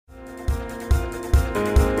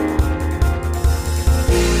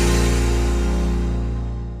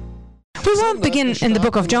don't begin in the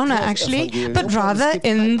book of Jonah, actually, but rather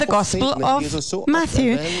in the Gospel of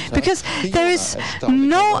Matthew, because there is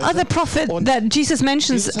no other prophet that Jesus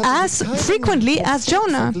mentions as frequently as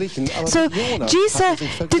Jonah. So Jesus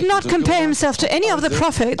did not compare himself to any of the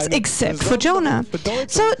prophets except for Jonah.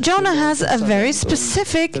 So Jonah has a very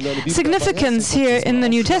specific significance here in the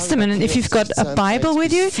New Testament. And if you've got a Bible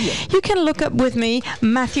with you, you can look up with me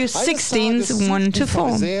Mathew 16, 1 to 4.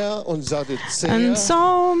 And so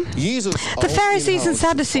the Pharisees and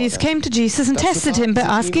Sadducees came to Jesus and tested him by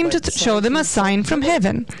asking him to show them a sign from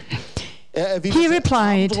heaven. He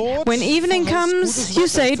replied, "When evening comes, you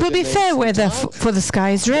say it will be fair weather, for the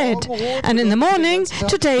sky is red. And in the morning,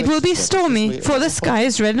 today it will be stormy, for the sky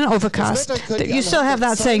is red and overcast." You still have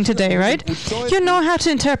that saying today, right? You know how to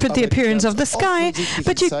interpret the appearance of the sky,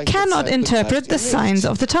 but you cannot interpret the signs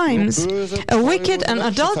of the times. A wicked and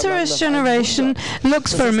adulterous generation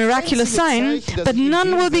looks for a miraculous sign, but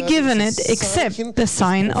none will be given it except the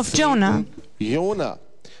sign of Jonah.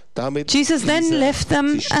 Jesus then left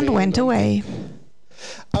them and went away.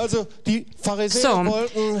 So,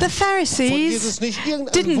 the Pharisees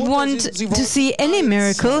didn't want to see any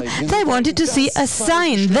miracle. They wanted to see a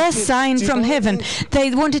sign, their sign from heaven. They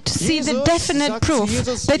wanted to see the definite proof.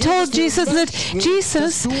 They told Jesus that,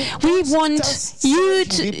 "Jesus, we want you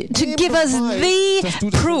to give us the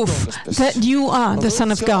proof that you are the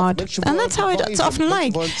Son of God." And that's how it's often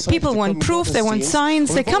like. People want proof, they want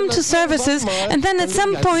signs, they come to services, and then at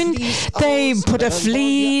some point they put a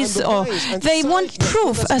fleece, or they want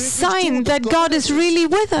proof, a sign that God is really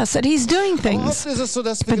with us, that He's doing things.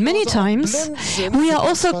 But many times we are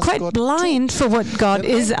also quite blind for what God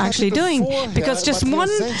is actually doing, because just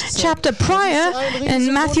one chapter prior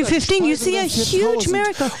in Matthew 15 you see a huge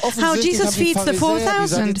miracle, how Jesus feeds the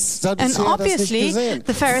 4,000. And obviously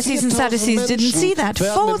the Pharisees and Sadducees didn't see that.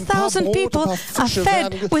 4,000 people are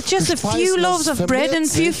fed with just a few loaves of bread and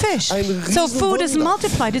few fish. So food is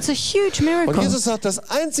multiplied. It's a huge miracle.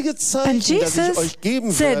 And Jesus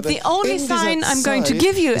said, "The only sign I'm going to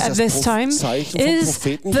give you at this time is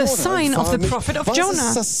the sign of the prophet of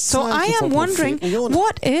Jonah." So I am wondering,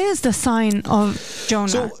 what is the sign of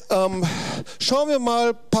Jonah? So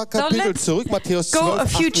let's go a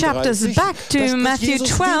few chapters back to Matthew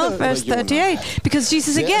 12, verse 38, because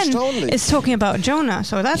Jesus again is talking about Jonah.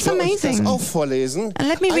 So that's amazing. And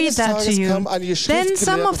let me read that to you. Then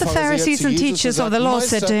some of the Pharisees and teachers of the law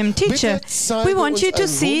said to him, "Teacher, we want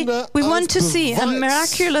to see a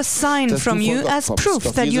miraculous sign from you as proof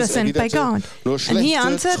that you are sent by God." And he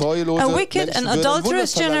answered, "A wicked and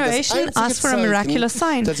adulterous generation asks for a miraculous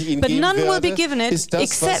sign, but none will be given it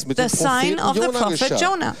except the sign of the prophet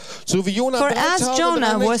Jonah. For as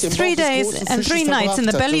Jonah was 3 days and 3 nights in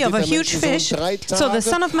the belly of a huge fish, so the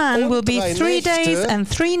Son of Man will be 3 days and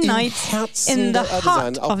 3 nights in the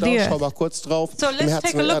heart of the earth." So let's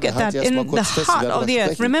take a look at that, in the heart of the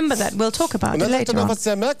earth. Remember that, we'll talk about it later on.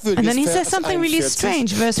 And then he says something really strange,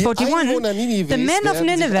 verse 41, "The men of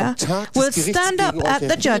Nineveh will stand up at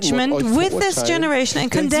the judgment with this generation and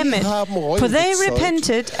condemn it, for they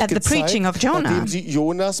repented at the preaching of Jonah.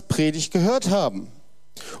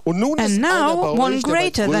 And now one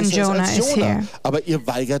greater than Jonah is here.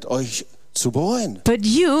 But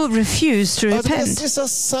you refuse to repent." So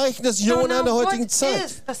now, what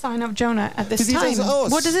is the sign of Jonah at this time?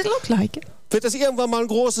 What does it look like?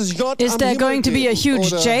 Is there going to be a huge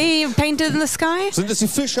J painted in the sky?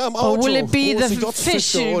 Or will it be the fish,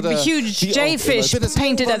 huge J fish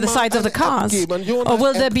painted at the sides of the cars? Or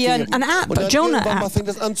will there be an app, a Jonah app?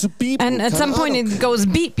 And at some point it goes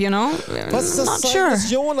beep, you know? Not sure.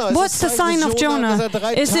 What's the sign of Jonah?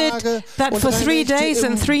 Is it that for 3 days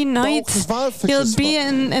and 3 nights he'll be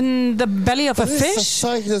in the belly of a fish?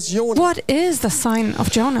 What is the sign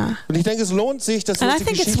of Jonah? And I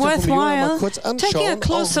think it's worthwhile taking a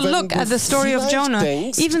closer look at the story of Jonah,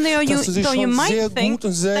 even though you might think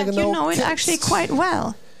that you know it actually quite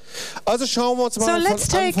well. So let's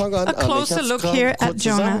take a closer look here at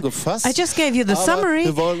Jonah. I just gave you the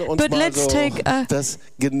summary, but let's take a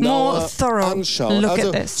more thorough look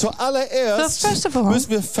at this. So first of all,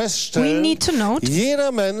 we need to note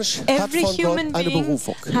every human being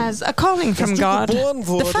has a calling from God.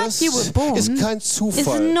 The fact you were born is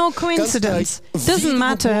no coincidence. It doesn't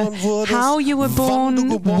matter how you were born,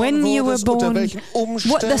 when you were born,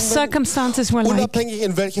 what the circumstances were like.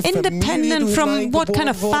 Independent from what kind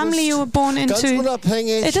of family you were born into,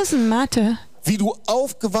 it doesn't matter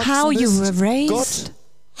how you were raised.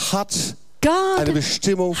 God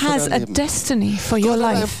has a destiny for your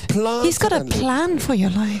life. He's got a plan for your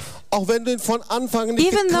life. Auch wenn du ihn von Anfang nicht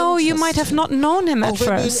even though you might have not known him at auch wenn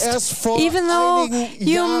du ihn first, erst vor even though einigen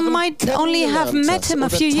you Jahren might only have met him a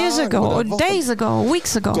few years ago, or days ago, or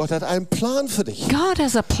weeks ago. Gott hat einen Plan für dich. God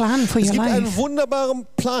has a plan for Es your gibt einen life. wunderbaren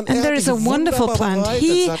Plan. And there is a wonderful plan.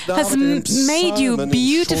 He has made you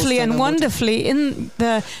beautifully and wonderfully in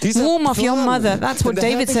the womb of your mother. That's what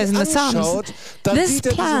David says in the Psalms. This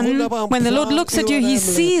plan, when the Lord looks at you, He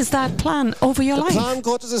sees that plan over your life.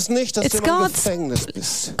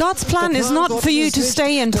 It's God's plan is not for you to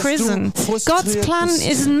stay in prison. God's plan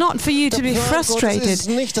is not for you to be frustrated.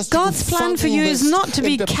 God's plan for you is not to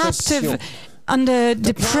be captive under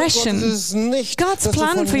depression. God's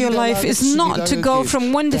plan for your life is not to go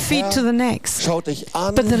from one defeat to the next.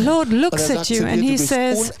 But the Lord looks at you and He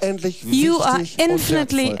says, you are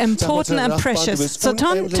infinitely important and precious. So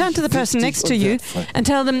turn to the person next to you and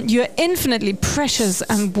tell them, you are infinitely precious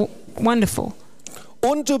and wonderful.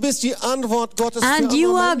 Und du bist die Antwort Gottes and für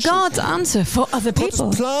you andere are Menschen. God's answer for other people.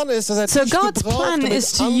 Plan ist, dass so dich God's plan damit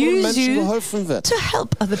is to use Menschen you geholfen wird, to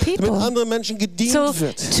help other people. damit anderen Menschen gedient So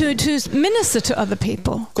wird. to minister to other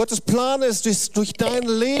people. Gottes Plan ist, durch dein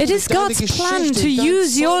Leben, It is deine God's Geschichte, plan to dein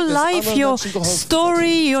use your Zeugnis life, anderen your Menschen geholfen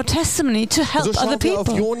story, your testimony to help wird. So other schauen wir auf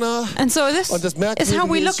people. Jonah, And so this und das is how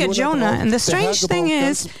we Merkwürdige look ist, at Jonah. And the strange thing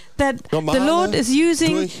is that the Lord is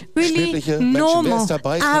using really normal,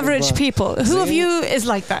 average people. Who of you is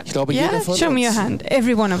like that? Yeah? Show me your hand.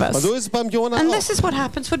 Every one of us. So ist es beim Jonah And auch. this is what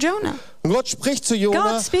happens for Jonah. Gott spricht zu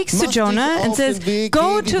Jonah, God speaks to mach Jonah dich and auf says, den Weg,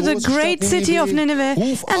 go geh die to the große great Stadt city of Nineveh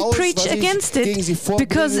ruf and aus, preach was ich against gegen sie it, vorbringen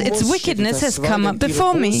because its muss. wickedness has Vers 2, come up denn ihre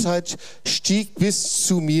before me. Bosheit stieg bis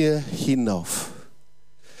zu mir hinauf.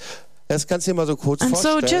 Das kannst du dir mal so kurz And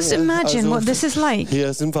so vorstellen. just imagine what this is like.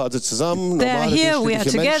 Hier sind wir also zusammen, Here we are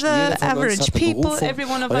durchschnittliche together, Menschen, jeder von uns average hat eine people, Berufung. every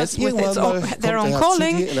one of Und us jetzt with its irgendwann mal their own kommt der Herr zu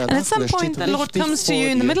calling. dir in der And at Nacht some und er point, steht the Lord richtig comes to vor you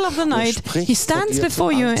in the dir middle of the und er night. spricht He von stands dir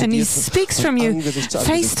before you zu and He dir speaks von from you Angesicht zu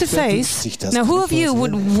face to Angesicht. Wer wünscht face. sich das? Now, Kann who ich of mal you sehen?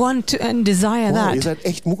 would want to and desire Wow, ihr that? seid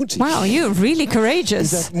echt mutig. Wow, you're really Ihr courageous.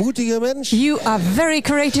 seid mutige Menschen. You are very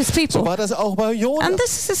courageous So people. war das auch bei Jonah. And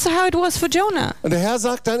this is how it was for Jonah. Und der Herr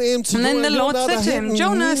sagt dann eben zu And then Jonah, the Lord Jonah, said da to him, hinten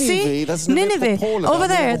Jonah, see, das ist eine Nineveh, Metropole, over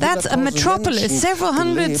da there, haben that's a 100.000 metropolis, Menschen several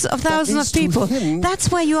hundreds gelebt. of Da thousands of gehst du people. hin.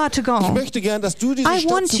 That's where you are to Ich go. möchte gern, dass du diese I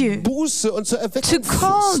Stadt want zur you Buße und zur To Erweckung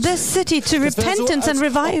call führst. this city to Das wäre so, repentance and als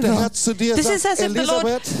ob der revival. Herr zu dir This sagt, is as if the Lord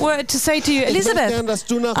Elisabeth, were to say to you, ich möchte Elizabeth, gern, dass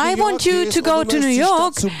du nach I New want York you gehst to und go du to wirst New die Stadt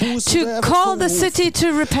York zur Buße to der call the Erweckung city to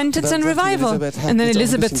repentance and Dann sagt revival. Elisabeth, Herr, And then geht's auch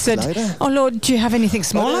ein Elizabeth bisschen said, kleiner? oh Lord, do you have anything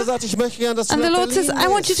Weil er smaller? sagt, ich möchte gern, dass du And the nach Lord says, Berlin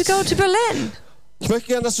I want you to gehst. go to Berlin. Ich möchte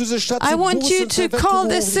gern, dass du diese Stadt I zur want Buße you und zur to call Erweckung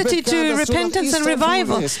this rufst. Ich city möchte to gern, dass du nach repentance and Istanbul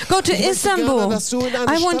revival. gehst. Go to Ich möchte gerne, Istanbul. dass du in eine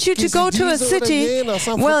I want Stadt you to gehst, go in to a diese oder city, jene,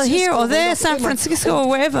 San well, here Francisco, or there, wo auch San immer. Francisco or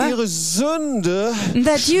wherever, Ihre Sünde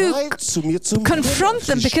that you schreit zu mir zum confront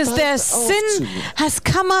them Himmel. Sie because their steigt auf sin zu mir. has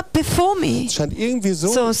come up before me. Es scheint irgendwie so,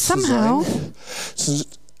 So zu somehow, sein,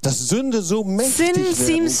 dass Sünde so mächtig Sin werden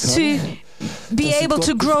seems kann, to be dass sie able Gott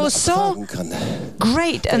to nicht grow mehr so ertragen kann.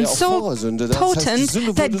 great and Ja, auch so vor Sünde. Das heißt, die potent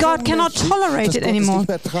Sünde that wurde God so cannot mächtig, tolerate dass it Gott es anymore. nicht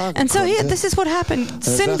mehr ertragen And so here, konnte. this is what happened.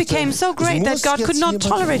 Sin sagte, became so es great that muss God could jetzt not jemand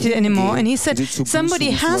tolerate it anymore. And He said, die zur Buße somebody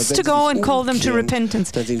rufen, has weil to wenn sie go sich and call them to umkehren,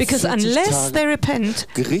 repentance. dann sind Because 40 unless Tage they repent,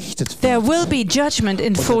 gerichtet there werden. will be judgment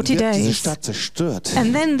in Und 40 dann wird diese days. Stadt zerstört.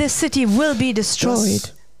 And then this city will be destroyed.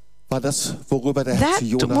 Das war das, worüber der Herr That zu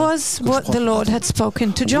Jonah was what the gesprochen Lord hat. had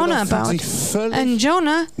spoken to Und Jonah fühlt about. sich völlig And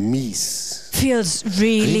Jonah mies. feels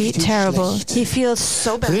really Richtig terrible. schlecht. He feels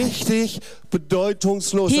so bad. Richtig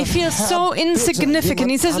bedeutungslos. He Sagt, feels Herr, so bitte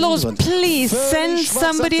insignificant. He says, Lord, jemand please anderen. send Völlig schwach,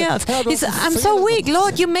 somebody sagt er, else. Herr, du He hast said, einen I'm Fehler so weak, gemacht.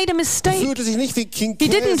 Lord, you made a Er mistake. fühlte sich nicht wie King He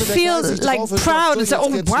didn't Käse, der feel gleich sich like drauf ist, proud and sagt, say,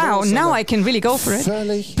 so, oh jetzt wow, los, now sondern I can really go for it.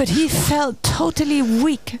 völlig. But he felt totally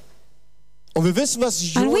weak. Und wir wissen, was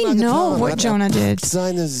And we Jonah know getan what hat. Jonah Er did. packt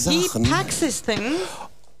seine He Sachen packs his things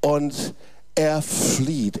und er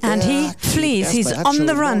flieht. and he flees. He's on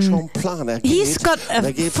the run. He's got a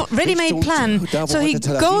ready-made plan. So he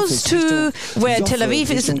goes to where Tel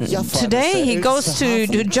Aviv is today. He goes to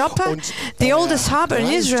Joppa, the oldest harbor in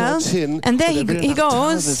Israel, and there he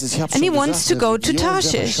goes, and he wants to go to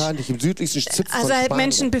Tarshish. As I had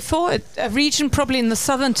mentioned before, a region probably in the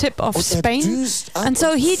southern tip of Spain. And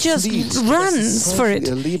so he just runs for it.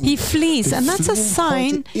 He flees. And that's a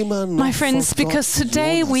sign, my friends, because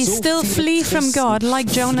today we still flee from God like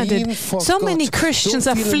Jonah did. So many Christians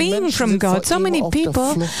are fleeing from God. So many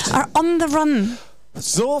people are on the run.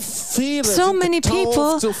 So many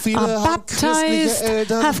people are baptized,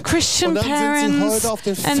 have Christian parents,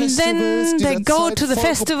 and then they go to the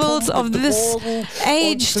festivals of this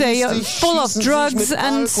age. They are full of drugs,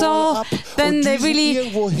 and so then they really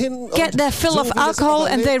get their fill of alcohol,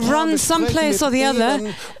 and they run someplace or the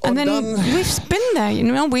other. And then we've been there,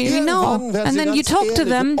 we know. And then you talk to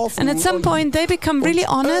them, and at some point they become really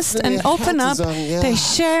honest and open up. They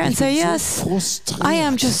share and say, yes, I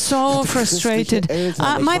am just so frustrated.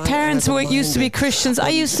 My parents used to be Christians. I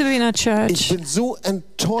used to be in a church. And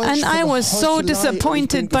I was so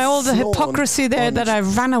disappointed by all the hypocrisy there that I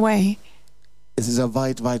ran away.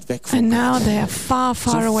 And now they are far,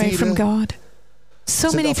 far away from God.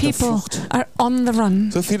 So many people are on the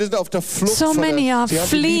run. So many are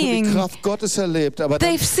fleeing.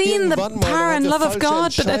 They've seen the power and love of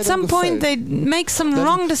God, but at some point they make some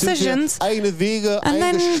wrong decisions, and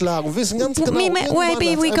then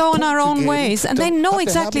maybe we go on our own ways. And they know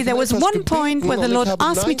exactly. There was one point where the Lord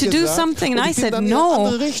asked me to do something, and I said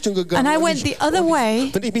no, and I went the other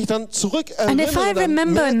way. And if I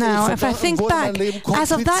remember now, if I think back,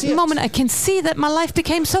 as of that moment, I can see that my life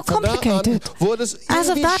became so complicated. As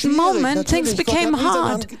of that moment, things became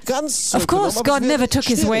hard. Of course, God never took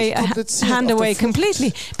His hand away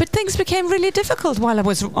completely, but things became really difficult while I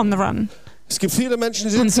was on the run.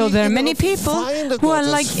 And so there are many people who are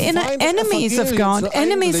like enemies of God,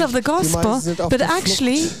 enemies of the gospel, but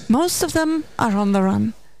actually, most of them are on the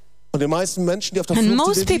run. And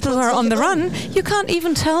most people who are on the run, you can't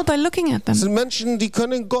even tell by looking at them.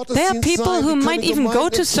 They are people who might even go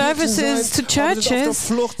to services, to churches,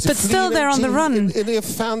 but still they're on the run. They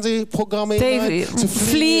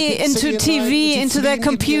flee into TV, into their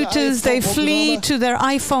computers, they flee to their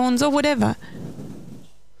iPhones or whatever.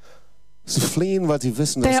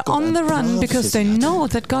 They are on the run because they know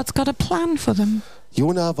that God's got a plan for them.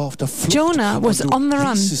 Jonah was on the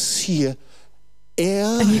run.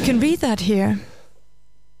 And you can read that here.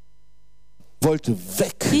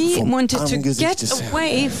 He wanted to get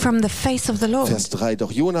away from the face of the Lord.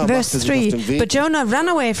 Verse 3, but Jonah ran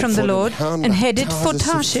away from the Lord and headed for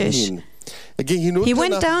Tarshish. He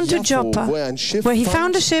went down to Joppa, where he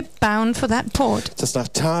found a ship bound for that port.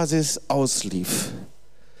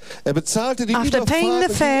 After paying the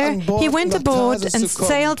fare, he went aboard and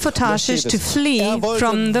sailed for Tarshish to flee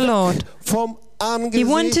from the Lord. He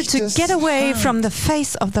wanted to get away from the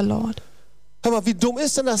face of the Lord. So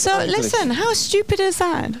listen, how stupid is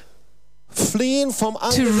that?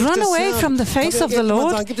 To run away from the face of the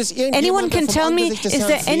Lord? Anyone can tell me, is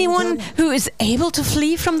there anyone who is able to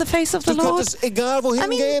flee from the face of the Lord? I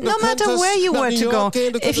mean, no matter where you were to go,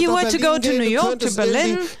 if you were to go to New York, to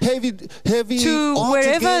Berlin, to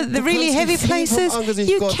wherever the really heavy places,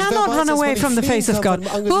 you cannot run away from the face of God.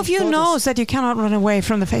 Who of you knows that you cannot run away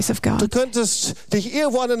from the face of God? You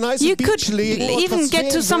could even get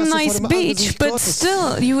to some nice beach, but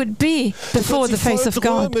still you would be before the face of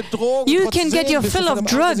God. You can get your fill of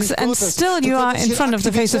drugs and still you are in front of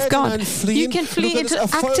the face of God. You can flee into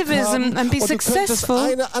activism and be successful.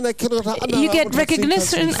 You get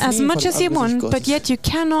recognition as much as you want, but yet you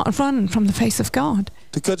cannot run from the face of God.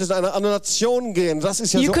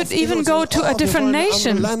 You could even go to a different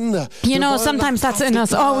nation. Sometimes that's in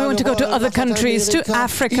us. Oh, we want to go to other countries, to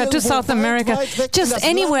Africa, to South America, just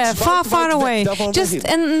anywhere, far, far away, just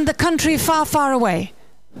in the country far, far away.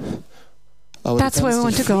 That's where we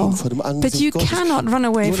want to go. But you cannot run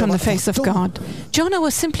away from the face of God. Jonah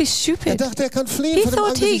was simply stupid. He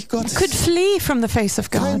thought he could flee from the face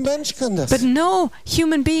of God. But no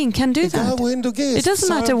human being can do that. It doesn't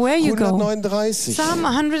matter where you go. Psalm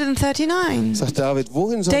 139.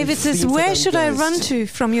 David says, where should I run to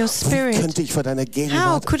from your spirit?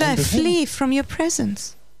 How could I flee from your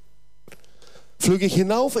presence?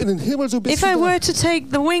 If I were to take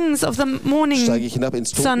the wings of the morning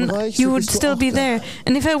sun, you would still be there.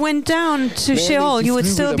 And if I went down to Sheol, you would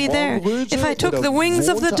still be there. If I took the wings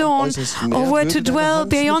of the dawn, or were to dwell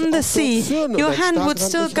beyond the sea, your hand would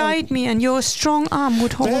still guide me, and your strong arm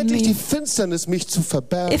would hold me.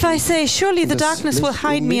 If I say, surely the darkness will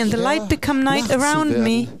hide me, and the light become night around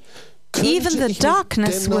me, even the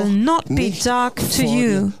darkness will not be dark to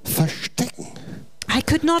you. I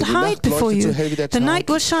could not hide before you. The night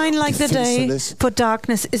will shine like the day, for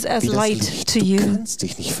darkness is as light to you.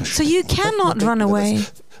 So you cannot run away.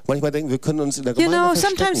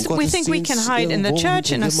 Sometimes we think we can hide in the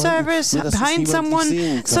church, in a service, behind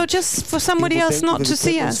someone, so just for somebody else not to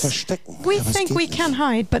see us. We think we can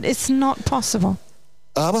hide, but it's not possible.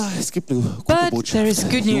 But there is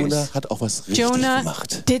good news. Jonah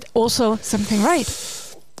did also something right.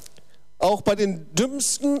 Auch bei den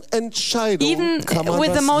dümmsten Entscheidungen even kann man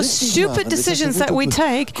with the most stupid decisions that we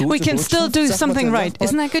take, we can still do something right.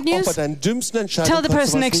 Isn't that good news? Tell the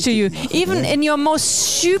person next to you, even in your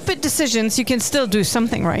most stupid decisions, you can still do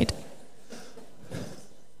something right.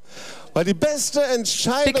 Weil die beste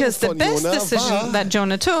Entscheidung Because the von best Jonah decision that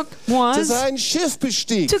Jonah took war, dass was ein Schiff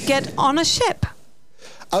bestieg. to get on a ship.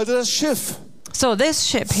 Also das Schiff. So this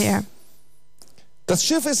ship here. Das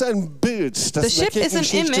Schiff ist ein Bild, das in der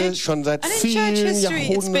Kirchengeschichte schon seit vielen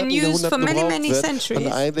Jahrhunderten gebraucht wird. Und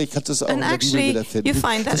eigentlich kannst du es auch in der Bibel wiederfinden. You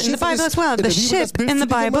find that in the Bible as well. The ship in the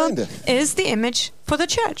Bible is the image for the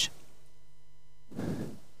church.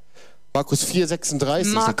 Markus 4:36,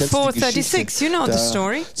 Mark 4:36, you know the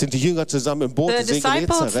story. Sind die Jünger zusammen im Boot, The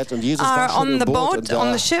disciples are on the boat,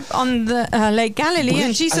 on the ship, on the Lake Galilee,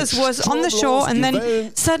 and Jesus was on the shore, and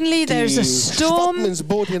then suddenly there's a storm,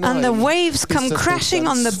 and the waves come crashing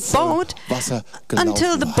on the boat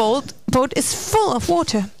until the boat is full of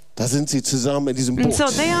water. Da sind sie zusammen in diesem And Boot. so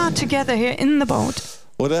they are together here in the boat.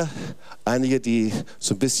 Oder einige, die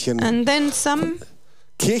so ein bisschen And then some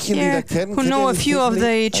Kirchenlieder kennen, who know a few of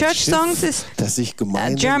the church songs is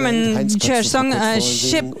a German church song, a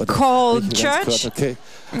ship called Church.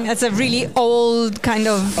 It's a really old kind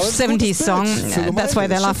of 70s song. That's why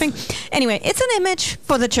they're laughing. Anyway, it's an image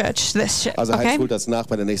for the church, this ship. Also Heinz holt das nach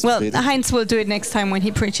bei der nächsten Predigt. Well, Heinz will do it next time when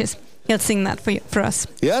he preaches. He'll sing that for us.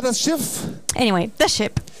 Ja, das Schiff. Anyway, the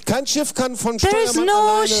ship. Kein Schiff kann von There is Steuermann no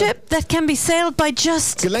alleine ship that can be sailed by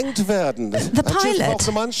just gelenkt werden. the Ein Schiff pilot. braucht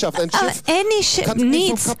eine Mannschaft. Ein Schiff Any ship kann nicht vom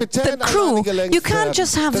needs Kapitän the crew. alleine gelenkt You can't werden.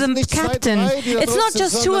 just have Das the sind nicht zwei, captain. drei, die da It's not draußen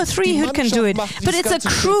just sind, 2 or sondern 3 die who can do it, Mannschaft macht but dieses it's a ganze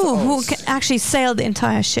Schiff crew who aus. can actually sail the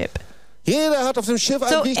entire ship. Jeder hat auf dem Schiff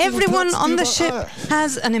einen So wichtigen everyone Platz on the überall. ship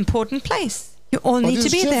has an important place. You all Und need to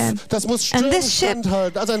dieses be there. Schiff, das muss And Stürmen this ship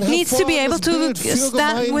standhalten. Also ein needs to be able hervorragendes to Bild für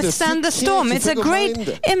Gemeinde, withstand the für storm. Kirche, It's a für great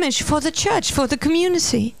Gemeinde. image for the church, for the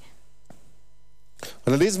community.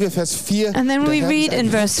 Und dann lesen wir Vers 4. And then Der we Herr read ließ einen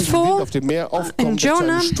in verse heftigen Wind 4 auf dem Meer aufkommen, in der zu einem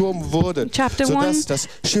Jonah, Sturm wurde, chapter sodass 1. das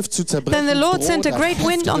Schiff zu zerbrechen Then the Lord sent a drohte. great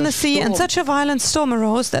wind on the sea, and such a violent storm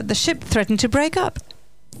arose that the ship threatened to break up.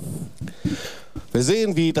 Wir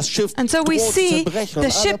sehen, wie das Schiff And so we droht zu see zerbrechen. the Und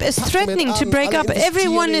alle ship is packen threatening mit to an, break alle up. investieren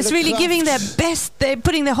Everyone is ihre really Kraft. giving their best. They're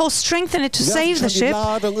putting their whole strength in it to Sie werfen save the schon die ship.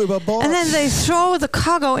 Ladung über Bord, And then they throw the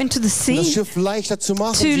cargo into the um das sea Schiff leichter zu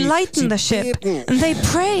machen. to lighten the Sie ship. beten. And they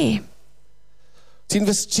pray. Sie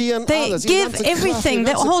investieren They alles, ihre give ganze Kraft, everything, ihre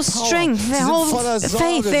their ganze whole Power. strength, Sie their sind whole voller faith.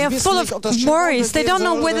 Sorge. They Sie are wissen full nicht, ob das of Schiff worries. They untergehen don't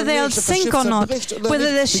know soll whether oder they'll nicht, ob das sink Schiff or not, zerbricht oder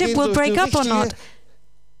whether nicht. the Sie ship gehen will durch break eine up or richtige not.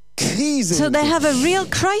 Krise So they hindurch. have a real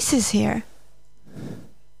crisis here.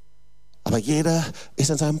 Aber jeder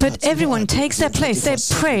ist an seinem Platz. But everyone takes their place. They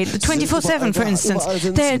pray 24/7, for instance.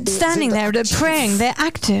 They're standing there, they're praying, they're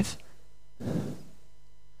active.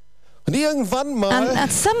 Und irgendwann mal, And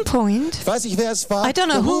at some point, ich weiß nicht, wer es war, I don't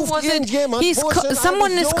know who ruft was it. irgendjemand, wo ist denn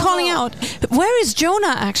Someone eigentlich is calling Jonah? out. Where is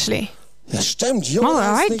Jonah actually? Ja, stimmt, Oh, Jonah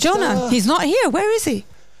all ist right, nicht Jonah. da. He's not here. Where is he?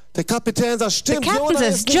 Der Kapitän sagt, The stimmt, captain Jonah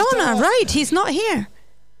says, ist nicht Jonah, da. right? He's not here.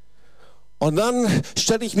 Und dann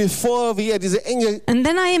stelle ich mir vor, wie er diese enge And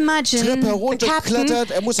then I imagine Treppe the herunterklettert.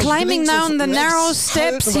 captain Muss sich climbing links und down the narrow rechts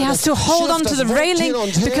steps. halten, He weil has to das hold Schiff, on to das the wogt railing hin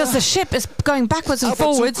und her. because the ship is going backwards and Ab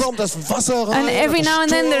und zu forwards. kommt das Wasser rein, And every und now and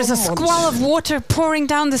then there's a Sturm, squall of water pouring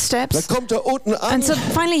down the dann steps. kommt er unten an. And so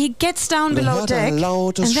finally he gets down Und dann below hört er deck,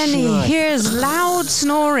 lautes and then he Schneien. hears loud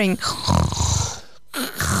snoring.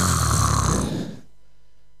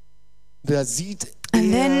 Da sieht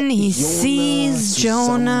And then he sees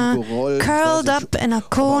Jonah curled up in a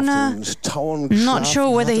corner, not sure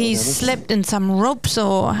whether he slept in some ropes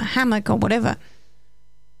or a hammock or whatever.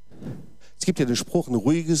 Es gibt ja den Spruch, ein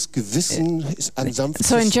ruhiges Gewissen ist ein sanftes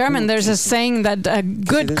So in German there's a Gutkissen. saying that a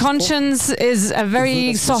good conscience is a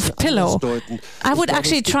very soft pillow. I would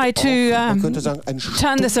actually try to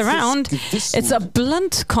turn this around. It's a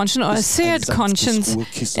blunt conscience or a seared conscience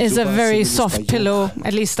is a very soft pillow.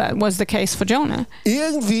 At least that was the case for Jonah.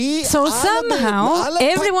 So somehow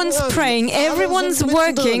everyone's praying, everyone's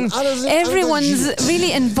working, everyone's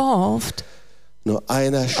really involved. Nur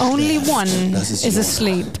einer Only schläft. one Das ist is Jonah.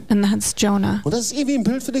 asleep, and that's Jonah. Und das ist irgendwie ein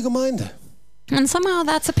Bild für die Gemeinde. And somehow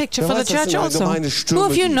that's a picture for the Wer weiß, dass es church in einer also. Gemeinde Who Stürme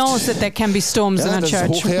of you gibt? knows that there can be storms Ja, in a dass es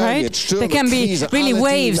church, hochhergeht, right? Stürme, There can be Krise, really alle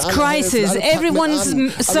waves, dienen, alle helfen, crises, alle packen everyone's mit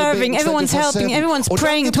an, alle serving, beten everyone's 24/7. helping, everyone's Und dann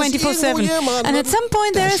praying gibt es 24/7. irgendwo jemanden, And at some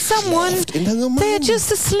point there der is someone, schläft in der Gemeinde. they're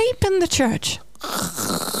just asleep in the church.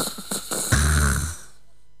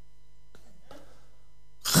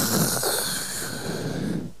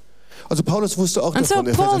 Also Paulus wusste auch And so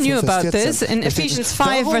davon. Paul knew about this in Ephesians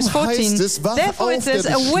 5 verse 14. Therefore it says,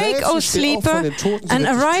 awake, O sleeper, and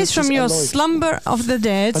arise from your slumber of the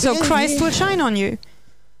dead, so Christ will shine on you.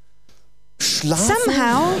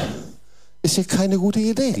 Somehow, ist hier keine gute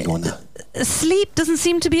Idee, Jonah. Sleep doesn't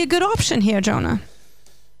seem to be a good option here, Jonah.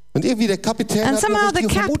 Und irgendwie der Kapitän and somehow the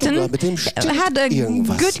captain had a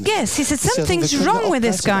good guess. He said, something's wrong with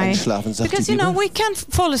this guy. Because, you know, we can't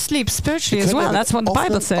fall asleep spiritually as well. That's what the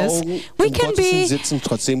Bible says. We can be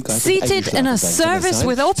seated in a service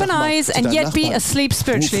with open eyes and yet be asleep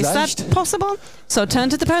spiritually. Is that possible? So turn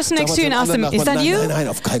to the person next to you and ask them, is that you?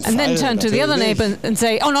 And then turn to the other neighbor and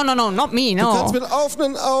say, oh, no, not me, no.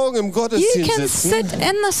 You can sit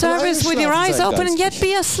in the service with your eyes open and yet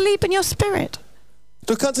be asleep in your spirit.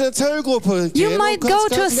 You might go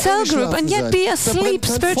to a cell group and yet be asleep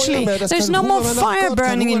spiritually. There's no more fire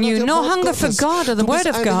burning in you, no hunger for God or the Word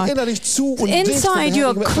of God. Inside you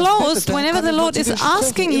are closed. Whenever the Lord is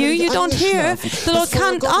asking you, you don't hear. The Lord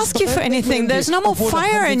can't ask you for anything. There's no more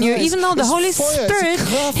fire in you, even though the Holy Spirit,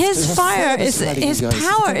 His fire, His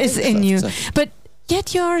power is in you. But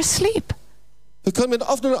yet you are asleep. We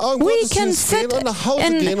can sit in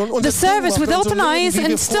the service with open eyes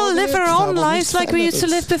and still live our own lives like we used to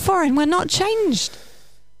live before, and we're not changed.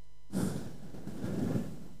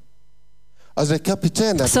 So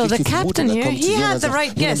the captain here, he had the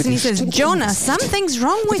right guess, and he says, Jonah, something's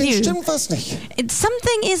wrong with you.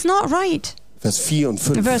 Something is not right.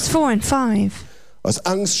 Verse 4 and 5. All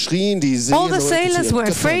the sailors were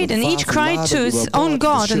afraid, and each cried to his own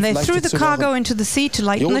God, and they threw the cargo into the sea to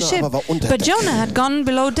lighten the ship. But Jonah had gone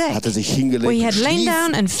below deck, where he had lain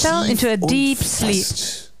down and fell into a deep sleep.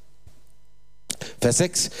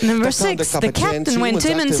 Number 6, the captain went to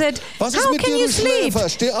him and said, how can you sleep?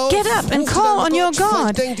 Get up and call on your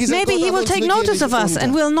God. Maybe he will take notice of us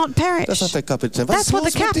and will not perish. That's what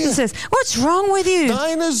the captain says. What's wrong with you?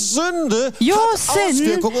 Your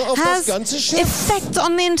sin has effect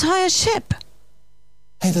on the entire ship.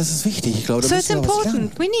 Hey, das ist wichtig. Ich glaube, so it's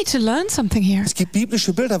important. We need to learn something here. Es gibt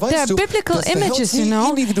biblische Bilder, weißt There are biblical images, you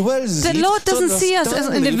know. The Lord doesn't see us as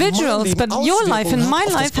individuals, but your life and my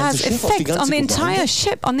life has effect on the entire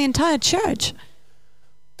ship, on the entire church.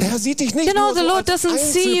 You know, the Lord doesn't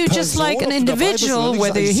see you just like an individual,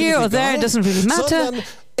 whether you're here or there, it doesn't really matter.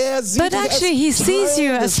 But actually, He sees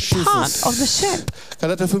you as part of the ship.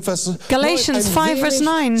 Galatians 5 verse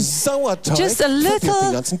 9. Just a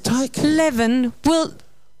little leaven will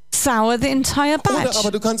sour the entire batch.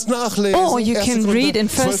 Or you can read in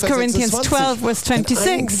 1 Corinthians 12 verse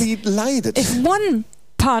 26. If one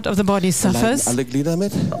part of the body suffers,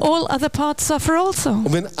 all other parts suffer also.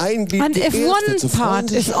 And if one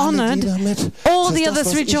part is honored, all the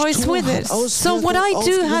others rejoice with it. So what I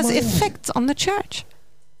do has effects on the church.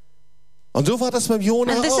 And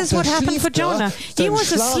this is what happened for Jonah. He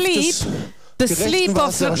was asleep, the sleep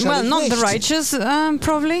of the, well, not the righteous,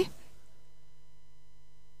 probably.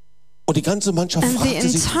 And the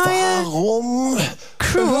entire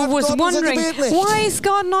crew was wondering, why is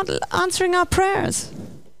God not answering our prayers?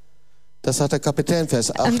 Das hat der Kapitän,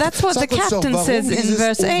 Vers 8. And that's what the captain says in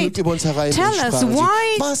verse 8. Tell us,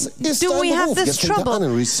 why do we have this trouble?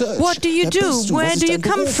 What do you do? Where do you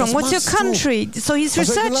come from? What's your country? So he's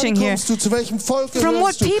researching here. From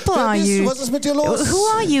what people are you? Who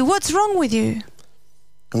are you? What's wrong with you?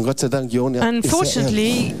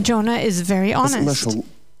 Unfortunately, Jonah is very honest.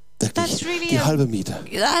 That's really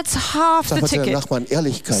that's half the ticket.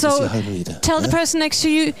 So tell the person next to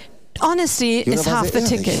you, honesty is half the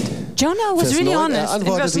ticket. Jonah was really honest. In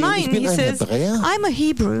verse 9 he says, I'm a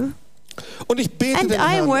Hebrew and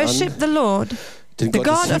I worship the Lord, the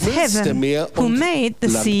God of heaven, who made the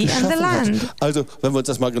sea and the land.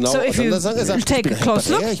 So if you take a close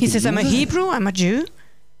look, he says, I'm a Hebrew, I'm a Jew.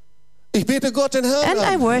 And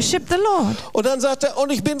I worship the Lord.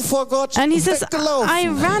 And he says, I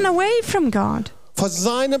ran away from God.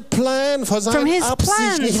 From his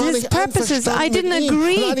plans, his purposes, I didn't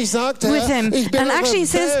agree with him. And actually he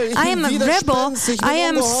says, I am a rebel, I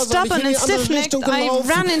am stubborn and stiff-necked, I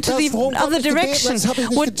ran into the other direction.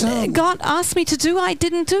 What God asked me to do, I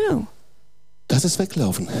didn't do.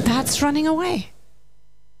 That's running away.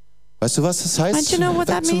 And you know what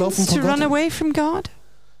that means, to run away from God?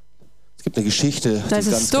 There's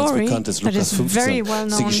a story that is very well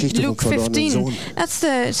known. Luke 15. That's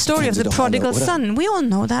the story of the prodigal son. We all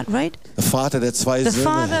know that, right? The father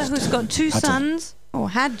who's got two sons, or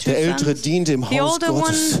had two sons. The older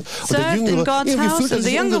one served in God's house, and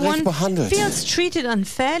the younger one feels treated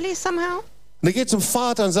unfairly somehow. And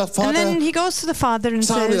then he goes to the father and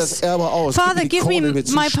says, Father, give me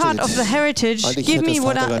my part of the heritage, give me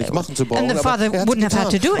what I... And the father wouldn't have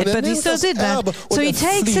had to do it, but he still did that. So he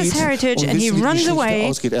takes his heritage and he runs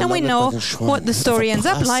away, and we know what the story ends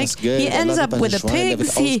up like. He ends up with the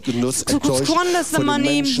pigs, he squanders the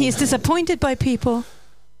money, he is disappointed by people.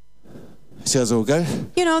 Ist ja so, gell?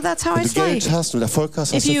 You know, that's how it's like. Wenn du Geld hast und Erfolg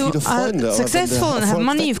hast, hast du viele Freunde. If you are successful and have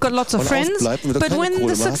money, you've got lots of friends. But when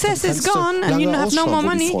the success is gone and you have no more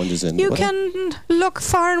money, you can look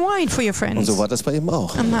far and wide for your friends. Und so war das bei ihm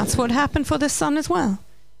auch. And that's what happened for this son as well.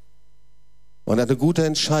 Und er hat eine gute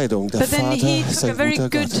Entscheidung. Der Vater ist ein guter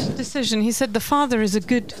Gott. Decision. He said the Father is a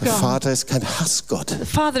good God. Der Vater ist kein Hassgott. The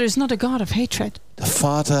Father is not a God of hatred. Der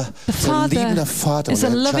Vater ist ein liebender Vater is a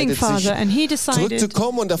loving Father, and he decided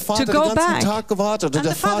zurückzukommen und der Vater den ganzen Tag gewartet und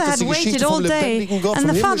der Vater ist die Geschichte vom lebendigen Gott, vom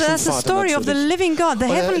himmlischen Vater that's the story of the living God, the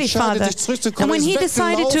heavenly Father. And when he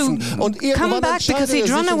decided to come back because he'd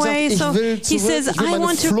run away, so he says, I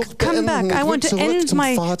want to come back, I want to end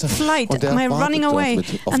my flight, my running away.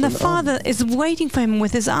 And the Father is waiting for him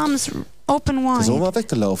with his arms open wide.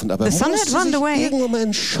 The son had run away,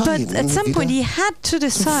 but at some point he had to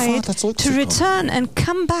decide to return and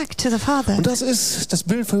come back to the Father. Und das ist das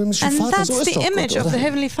Bild vom himmlischen Vater. And that's the image of the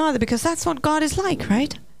heavenly Father, because that's what God is like,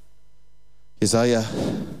 right? Jesaja,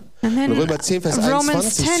 Römer 10, Vers 21,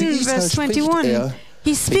 Romans 10, verse 21.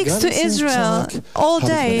 He speaks to Israel all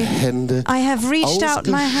day. I have reached out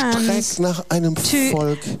my hands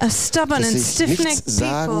to a stubborn and stiff-necked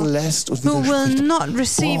people who will not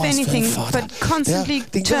receive anything but constantly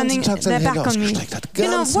turning their back on me. You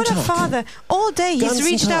know, what a father. All day he's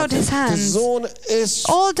reached out his hands.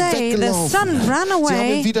 All day the son ran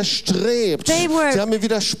away. They were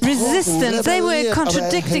resistant. They were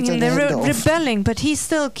contradicting him. They were rebelling. But he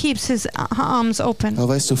still keeps his arms open.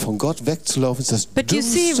 But you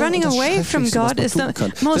see, running away from God is the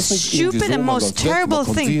most stupid and most terrible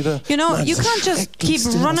thing. You know, you can't just keep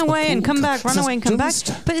run away and come back, run away and come back.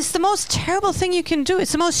 But it's the most terrible thing you can do.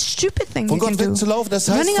 It's the most stupid thing you can do.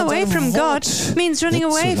 Running away from God means running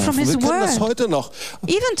away from His Word.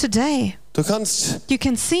 Even today. You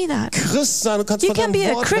can see that. You can be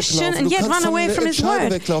a Christian and yet run away from His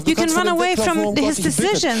Word. You can run away from His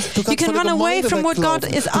decisions. You can run away from what God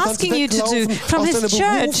is asking you to do, from His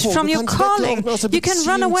church, from your calling. You can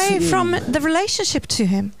run away from the relationship to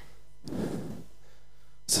Him.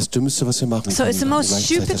 So it's the most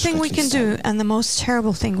stupid thing we can do and the most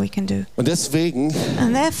terrible thing we can do.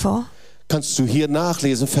 And therefore, kannst du hier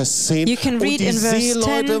nachlesen, Vers 10. Und die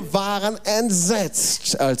Seeleute waren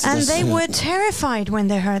entsetzt, als sie das hörten.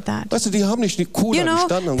 Weißt du, die haben nicht cool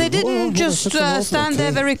gestanden und they didn't just stand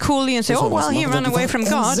there very coolly and say, oh, well, he ran away from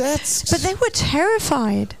God. But they were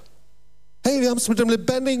terrified. Hey, wir haben es mit dem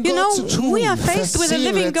lebendigen Gott zu tun. We are faced with a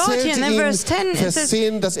living God here. And then verse 10 it says,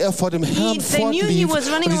 dass vor dem Herrn they knew he was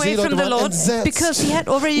running away from the Lord because he had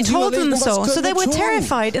already told them so. So they were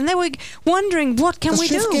terrified and they were wondering, what can we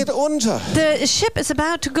do? The ship is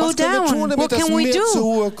about to go down. What can we do?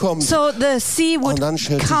 So the sea would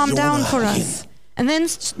calm down for us. And then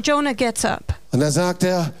Jonah gets up. Und sagt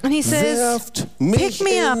and he says, pick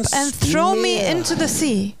me up and throw me into the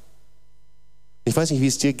sea. Ich weiß nicht, wie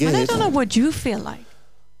es dir geht. And I don't know what you feel like.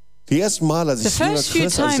 Die ersten Mal, als ich the first few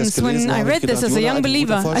times when I read this as a young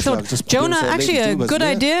believer, I thought, Jonah, actually a good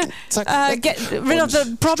idea. Get rid of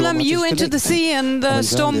the problem, you into the sea, and the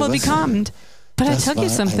storm will be calmed. But I tell you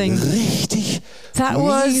something. That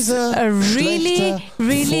was a really,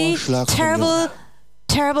 really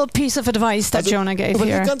terrible piece of advice that Jonah gave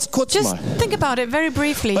here. Just think about it very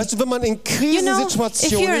briefly. You know,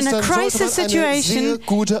 if you're in a crisis situation,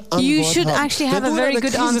 you should actually have a very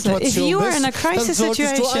good answer. If you are in a crisis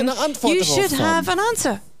situation, you should have an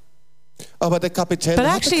answer. But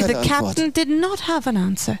actually, the captain did not have an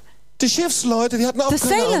answer. The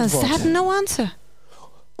sailors had no answer.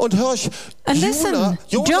 Und hör ich,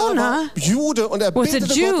 Jonah was a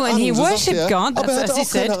Jew and he worshipped God, as he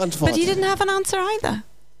said, but he didn't have an answer either.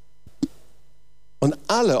 Und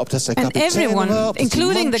alle, ob das der Kapitän war,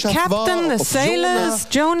 including the captain, the sailors,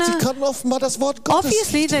 Jonah, sie kannten offenbar das Wort Gottes.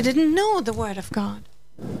 Obviously they didn't know the word of God.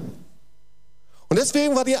 Und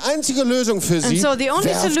deswegen war die einzige Lösung für sie, so the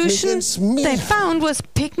only solution they found was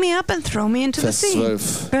pick me up and throw me into the sea.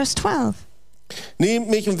 Verse 12. Nehmt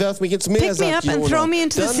mich und werft mich ins Meer, sagt Jonah. Pick me up and throw me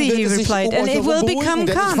into the sea, he replied, and it will become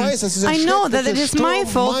calm. I know that it is my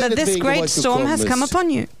fault that this great storm has come upon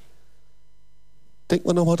you. Denkt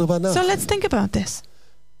mal noch mal drüber nach. So let's think about this.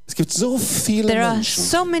 Es gibt so viele There are Menschen,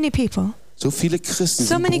 so many people, so viele Christen,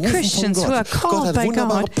 so many Christians who are called by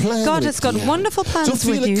God. God has got wonderful plans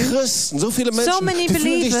with you. Christen, so viele Menschen, so many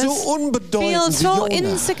believers feel so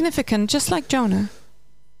insignificant, just like Jonah.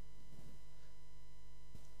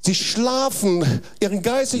 Sie schlafen, ihren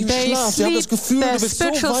geistigen Schlaf. Sie haben das Gefühl, du bist so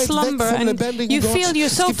weit weg vom lebendigen Gott. You feel you're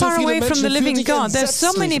so far away from the living God. There's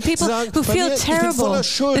so many people who feel terrible.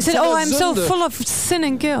 They said, oh, I'm so full of sin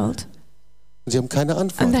and guilt. Sie haben keine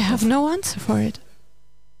Antwort. And they have no answer for it.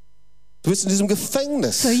 Du bist in diesem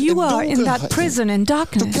Gefängnis. So you are in that prison in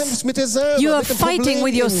darkness. Du kämpfst mit dir selber, you are mit den fighting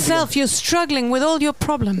with yourself. You're struggling with all your Und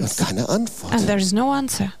problems. keine Antwort. And there is no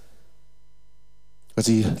answer. Weil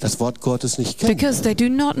sie das Wort Gottes nicht kennen. Because they do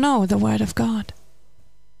not know the word of God.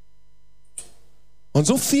 Und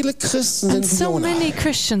so viele Christen And sind wie so Jonah. many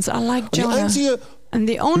Christians are like Und die Jonah. einzige And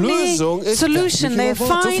the only solution they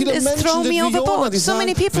find is throw me overboard. So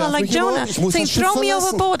many people are like Jonah, saying, throw me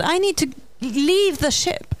overboard. I need to leave the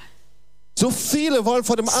ship. So viele wollen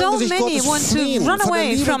vor dem So Angesicht many Gottes want to fliehen, run von der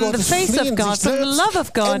away Liebe from the Gottes face of fliehen, God, sich from the selbst love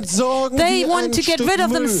of God. entsorgen They wie want ein to get Stück rid of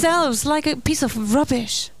Müll. themselves like a piece of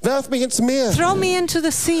rubbish. Werf mich ins Meer. Throw me into the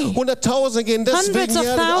sea. Hunderttausende gehen deswegen Hundreds of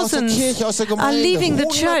jährlich aus der thousands Kirche, aus der are Gemeinde. leaving the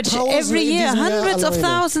church every year. in diesem Jahr Hundreds of alleine.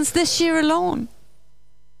 thousands this year alone.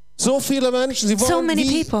 So viele Menschen, sie So wollen many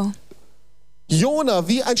wie people. Jonah,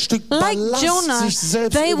 wie ein Stück Like Ballast Jonah, sich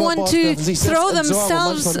selbst they über want Bord to werfen, sich selbst throw entsorgen.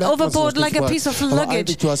 themselves Manchmal merkt man es overboard noch like nicht a mal. piece of Aber luggage.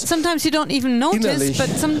 eigentlich, du hast Sometimes you don't even notice, innerlich but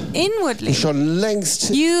inwardly schon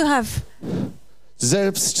längst you have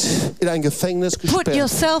selbst in ein Gefängnis put gesperrt.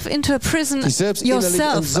 yourself into a prison Dich selbst innerlich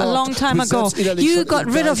yourself a entsorgt. long time Du bist ago. selbst innerlich You schon got im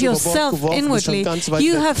rid of Geist über Bord yourself geworfen, bist schon inwardly. ganz weit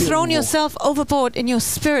You weg have thrown irgendwo. yourself overboard in your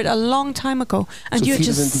spirit a long time ago. And So you're viele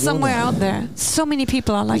just sind wie somewhere Jonah. out there. So many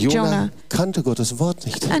people are like Jonah Jonah. kannte Gottes Wort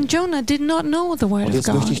nicht. And Jonah did not know the word Und of jetzt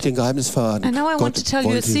möchte God. ich den Geheimnis verraten. And now I want Gott to tell you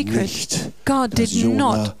a wollte secret. nicht, God dass did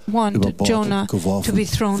not Jonah want über Bord Jonah to geworfen be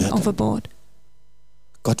thrown wird. overboard.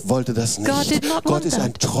 Gott wollte das nicht. God did not Gott want ist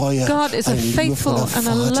ein that. treuer, God is a ein faithful liebevoller and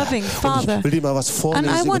a Vater. loving Und Father. ich will dir mal was And vorlesen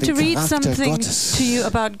I über want to den read Charakter something Gottes. to you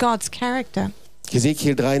about God's character.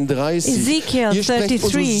 Ezekiel 33. Ezekiel Ihr sprecht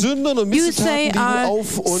unsere 33. Sünden und You Missetaten say liegen our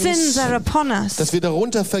auf uns, sins are upon us, dass wir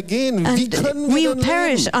darunter vergehen. Wie and können we wir denn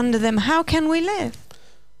perish leben? under them. How can we live?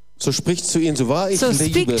 So spricht zu ihnen, so wahr ich So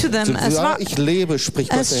speak lebe, to them, so as wahr ich lebe,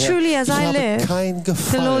 spricht Gott as der Herr. truly as Ich I habe live, kein The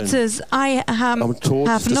Lord Gefallen says, I am Tod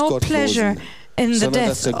have des no Gottlosen, pleasure in the sondern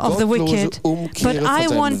dass death der of the Gottlose wicked, umkehre but von I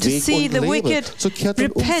seinem want to Weg see und the lebe. wicked So kehrt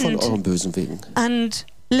dann von repent euren bösen Wegen. and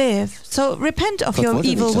live. So repent of Gott your wollte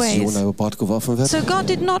evil nicht, dass ways. Jonah über Bord geworfen wird. So God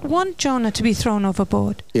did not want Jonah to be thrown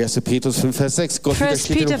overboard. 1. Petrus 5, Vers 6. Gott 1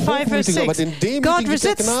 widersteht Peter dem 5, verse Hochmütigen, aber 6. den Demütigen God gibt er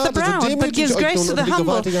resists the Gnade. So proud, but demütigt gives euch grace nun to unter the die humble.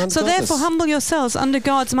 gewaltige Hand So therefore Gottes. humble yourselves under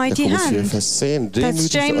God's mighty Jakobus 4, hand. Vers 10. That's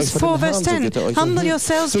Demütigt James euch 4, vor den verse Herrn, so 10. wird er euch Humble erhöhen.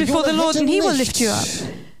 yourselves So before the Jonah Lord and hätte he will nicht lift you up.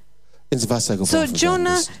 ins Wasser So geworfen werden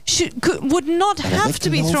Jonah müssen. would not er have to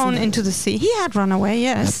be thrown weggelaufen? into the sea. He had run away,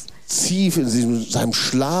 yes. Tief in seinem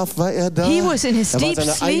Schlaf war er da. He was in his Er war deep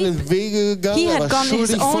seine sleep. eigenen Wege gegangen. He Er had war gone his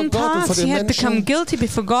schuldig vor own Gott und vor path. den He had become Menschen. guilty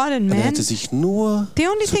before God and Und er man. hätte sich nur The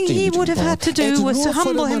only zu thing he demütigen would have had to brauchen. Er do hätte was nur to vor der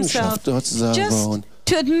humble himself, Mannschaft dort zu sagen, just wow,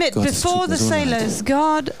 to admit Gott, es tut before mir the so leid. sailors,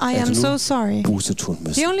 God, I Er am hätte so nur sorry. Buße tun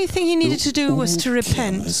müssen. The only thing he needed to do was to Umkehren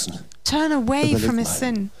repent, müssen. turn away Überleg from his mal.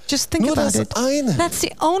 sin. Just think Nur about das it. eine. That's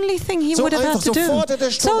the only thing he So would have had einfach, to do. sofort hat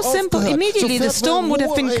der Sturm So simple. aufgehört. Immediately the Sofort storm war would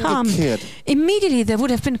have been Ruhe calmed. eingekehrt. Immediately there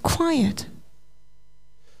would have been quiet.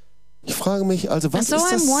 Ich frage mich also, And was so ist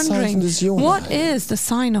I'm das Zeichen wondering, des Jonah? what is the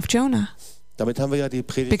sign of Jonah? Damit haben wir ja die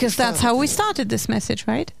Predigt Because that's how we gestartet. started this message,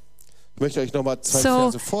 right? Ich möchte euch nochmal 2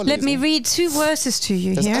 So Verse let me vorlesen. read 2 verses to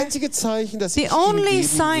you Das here. einzige Zeichen, das The ich ihnen only geben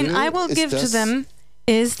sign I will will, give ist to das, them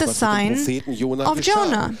is the was mit dem sign Propheten Jonah of geschah.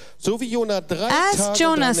 Jonah. So wie Jonah 3 As Tage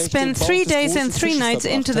Jonah und 3 Nächte spent im Bauch 3 des days großen and 3 Fisches nights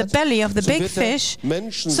into the verbracht hat, belly of the so big wird der fish,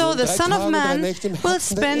 Menschensohn so the 3 Son of Tage und 3 Man Nächte im will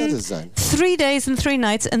Herzen der Erde spend sein. 3 days and 3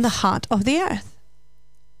 nights in the heart of the earth.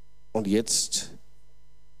 Und jetzt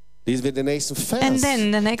lesen wir den nächsten Vers. And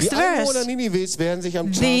then the next Die Einwohner verse. Ninevehs werden sich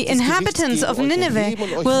am Tag The des inhabitants Gerichts of gegen euch Nineveh erheben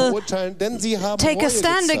und euch will verurteilen, denn sie haben Take a Reue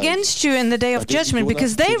stand gezeigt, against you in the day of nachdem sie judgment Jonas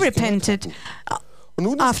because they Predigt gehört repented hatten. Und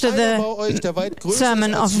nun ist after einer the bei euch, der weit größer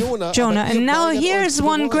sermon ist of als Jonah, Jonah. aber ihr And now weigert euch here's zu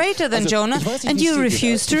one bereuen. greater than Also, Jonah, ich weiß nicht, and wie es you dir geht,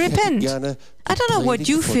 refuse to aber ich hätte repent. gerne I don't know what die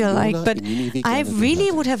you Predigt feel von like, Jonah but in Nineveh I gerne really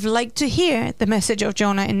gehört. would have liked to hear the message of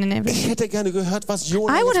Jonah in Nineveh. Ich hätte gerne gehört, was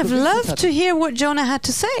Jonah I would jetzt have berichtet loved hat. to hear what Jonah had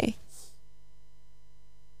to say.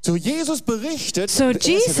 So Jesus berichtet, So er ist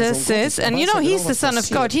ja der Jesus Sohn Gottes, says, er and you weiß know ja genau, he's the was Son of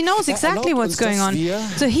passiert. God. He knows Er exactly erlaubt what's uns, going dass on. wir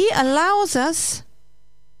So he allows us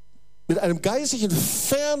mit einem geistlichen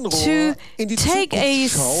Fernrohr to in die take a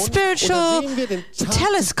Zukunft schauen, spiritual und da sehen wir den Tag des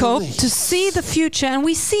telescope to Gerichts. see the future, and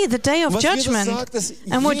we see the day of Was Jesus judgment. sagt, dass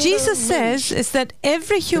And what jeder Jesus Mensch says is that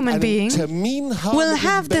every wird human einen being Termin haben will mit dem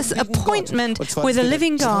have this lebendigen Gott. appointment Und zwar with a ist der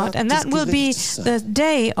living Tag God, and des that will be Gerichts. the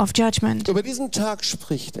day of judgment. Über diesen Tag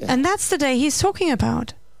spricht er. And that's the day he's talking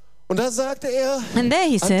about. Und da sagte er, And there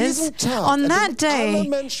he an says, diesem Tag, on an that dem alle day,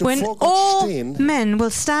 Menschen when vor Gott all stehen, men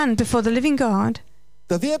will stand before the living God,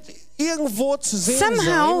 da wird irgendwo zu sehen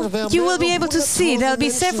somehow sein, da werden you will be mehrere able to see, there'll be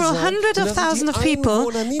hunderttausend several Menschen hundred sein, of und das thousands sind of die people,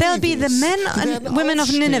 Einwohner there'll be the Ninevehs. men Die and werden women of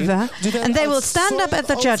aufstehen, Nineveh, die werden and they will als stand up at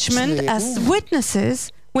the Zeugen judgment as auftreten. witnesses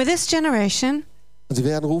with this generation.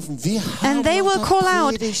 And they will call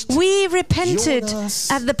out, "We repented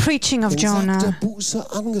at the preaching of Jonah.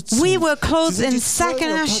 We were clothed in sack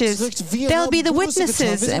and ashes. They'll be the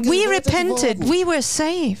witnesses. We repented. We were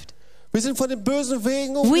saved.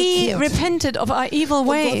 We repented of our evil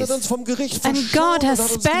ways. And God has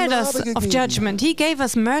spared us of judgment. He gave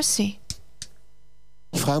us mercy."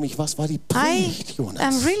 I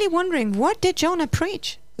am really wondering, what did Jonah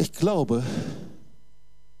preach?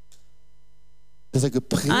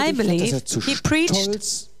 I believe he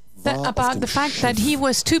preached about the fact that he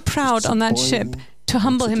was too proud on that ship to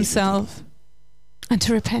humble himself and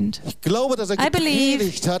to repent. I believe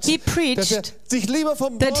he preached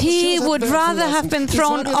that he would rather have been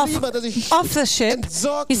thrown off the ship.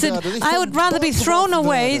 He said, "I would rather be thrown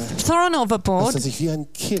overboard,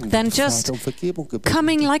 than just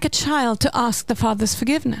coming like a child to ask the Father's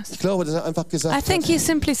forgiveness." I think he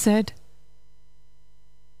simply said,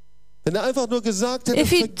 if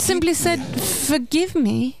he simply said, "Forgive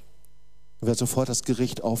me,"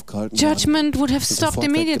 judgment would have stopped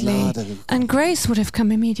immediately, and grace would have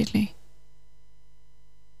come immediately.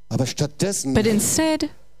 But instead,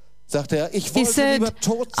 he said,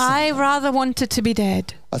 "I rather wanted to be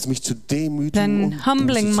dead than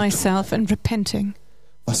humbling myself and repenting."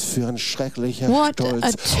 What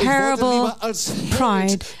a terrible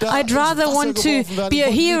pride. I'd rather want to be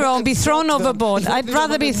a hero and be thrown overboard. I'd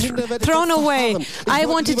rather be thrown away. I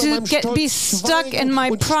wanted to be stuck in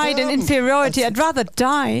my pride and inferiority. I'd rather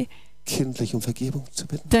die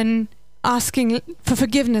than asking for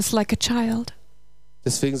forgiveness like a child.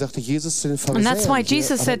 And that's why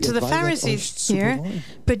Jesus said to the Pharisees here,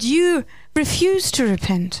 "But you refuse to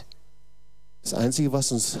repent."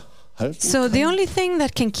 So the only thing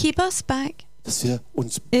that can keep us back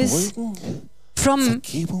is from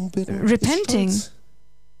repenting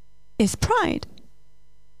is pride.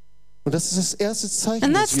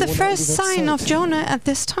 And that's the first sign of Jonah at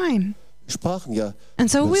this time. And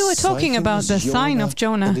so we were talking about the sign of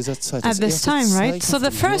Jonah at this time, right? So the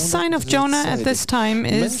first sign of Jonah at this time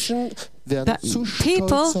is that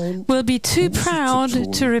people will be too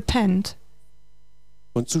proud to repent.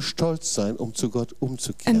 And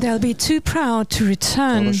they'll be too proud to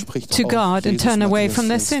return to God and turn away from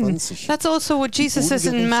their sin. That's also what Jesus says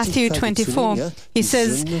in Matthew 24. He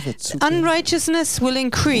says, unrighteousness will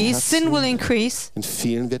increase, sin will increase,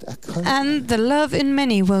 and the love in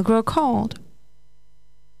many will grow cold.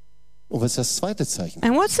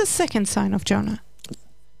 And what's the second sign of Jonah?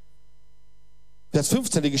 Verse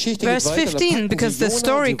 15, because the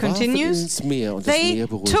story continues, they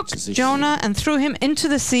took Jonah and threw him into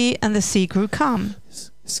the sea, and the sea grew calm.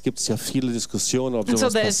 And so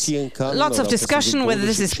there's lots of discussion whether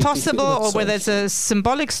this is possible or whether it's a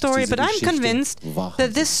symbolic story, but I'm convinced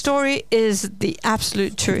that this story is the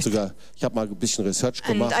absolute truth. And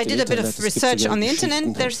I did a bit of research on the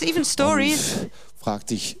internet. There's even stories,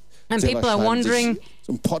 and people are wondering,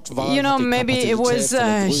 you know, maybe it was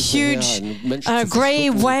a huge grey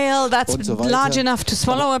whale that's large enough to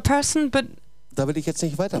swallow a person, but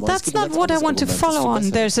that's not what I want to follow on.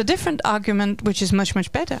 There's a different argument which is much,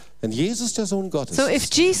 much better. So if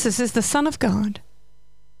Jesus is the Son of God,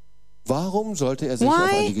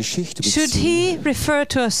 why should he refer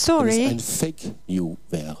to a story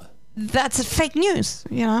that's fake news,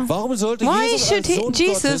 you know? Why should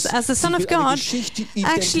Jesus, as the Son of God,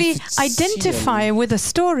 actually identify with a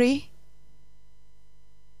story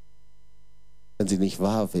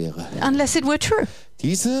unless it were true?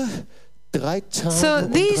 So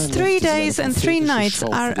these 3 days and 3 nights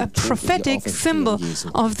are a prophetic symbol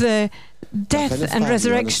of the death and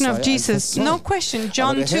resurrection of Jesus. No question,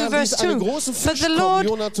 John 2 verse 2. But the Lord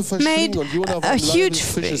made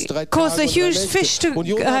caused a huge fish to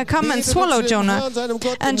come and swallow Jonah.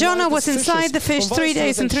 And Jonah was inside the fish 3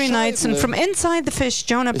 days and 3 nights, and from inside the fish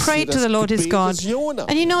Jonah prayed to the Lord his God.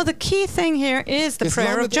 And you know, the key thing here is the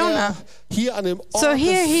prayer of Jonah. So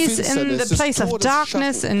here he's in the place of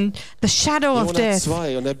darkness and the shadow of death,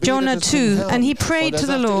 Jonah 2, and he prayed to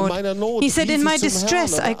the Lord. He said, "In my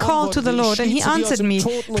distress I called to the Lord, and he answered me.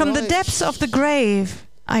 From the depths of the grave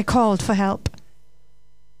I called for help."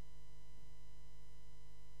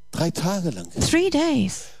 3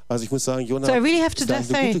 days. So I really have to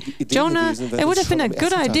say, Jonah, it would have been a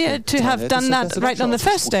good idea to have done that right on the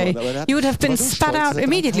first day. He would have been spat out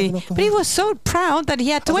immediately. But he was so proud that he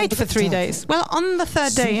had to wait for 3 days. Well, on the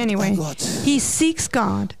third day anyway, he seeks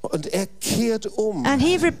God. And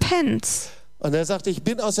he repents. Und er sagte, ich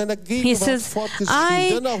bin aus seiner He Gegenwart says,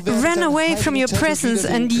 I fortgeschritten. ran away from your presence,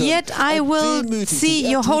 and yet I will see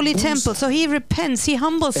your holy temple. So he repents, he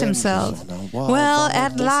humbles himself. Well,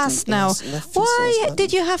 at last now. Why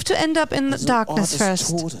did you have to end up in the darkness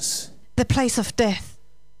first? The place of death.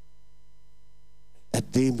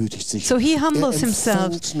 So he humbles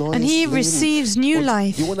himself and he receives new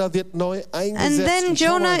life. And then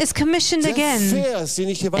Jonah is commissioned again.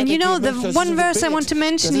 And you know, the one verse I want to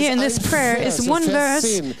mention here in this prayer is one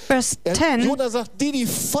verse, verse 10.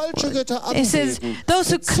 It says, those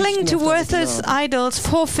who cling to worthless idols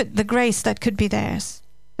forfeit the grace that could be theirs.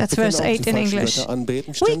 That's verse 8 in English.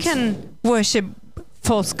 We can worship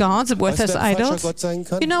false gods, worthless idols.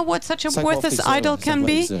 You know what such a worthless idol can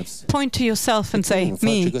be? Point to yourself and say,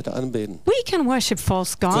 me. We can worship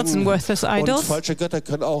false gods and worthless idols.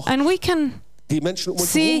 And we can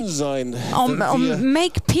see or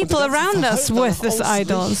make people around us worthless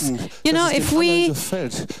idols. You know, if we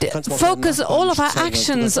focus all of our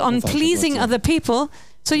actions on pleasing other people,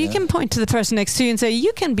 so you can point to the person next to you and say,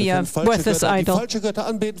 you can be a worthless idol.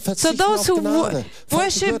 So those who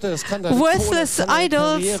worship worthless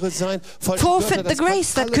idols forfeit the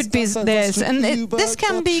grace that could be theirs. And this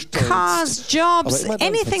can be cars, jobs,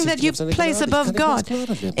 anything that you place above God.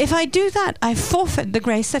 If I do that, I forfeit the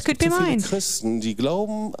grace that could be mine.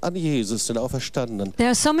 There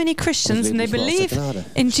are so many Christians and they believe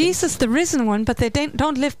in Jesus, the risen one, but they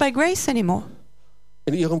don't live by grace anymore.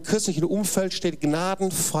 In ihrem christlichen Umfeld steht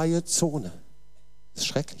gnadenfreie Zone. Das ist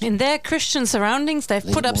schrecklich. In their Christian surroundings,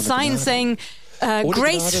 they've put up signs saying,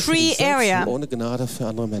 grace-free area.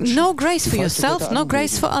 No grace for yourself, no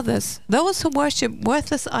grace for others. Those who worship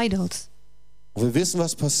worthless idols. Wir wissen,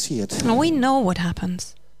 was passiert. And we know what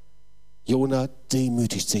happens. Jonah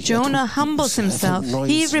demütigt sich. Jonah humbles himself.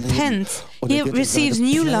 He repents. He receives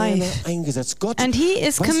new life. And he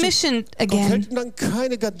is commissioned again.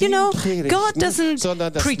 You know, God doesn't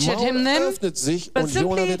preach at him then, but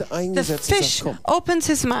simply the fish opens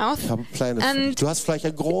his mouth and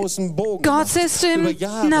God says to him,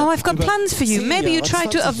 now I've got plans for you. Maybe you try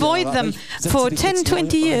to avoid them for 10,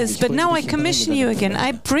 20 years, but now I commission you again.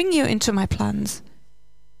 I bring you into my plans.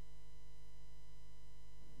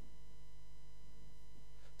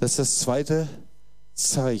 Das ist das zweite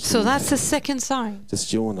Zeichen. So that's the second sign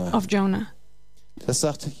of Jonah. Das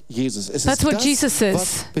sagt Jesus. That's what Jesus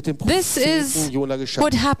says. This is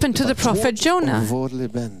what happened to the prophet Jonah.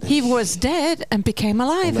 He was dead and became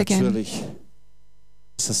alive again.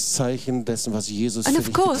 Ist das Zeichen dessen, was Jesus für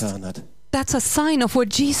dich getan hat. That's a sign of what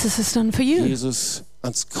Jesus has done for you. Jesus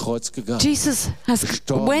ans Kreuz gegangen. Jesus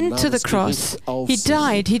went to the cross. He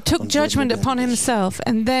died. He took judgment upon himself,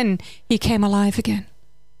 and then he came alive again.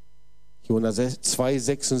 Jonah 2,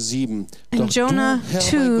 6 und 7. In Jonah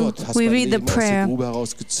 2, we read the prayer.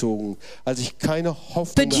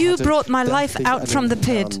 But you brought my life out from the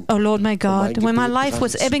pit, O Lord my God. When my life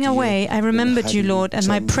was ebbing away, I remembered you, Lord, and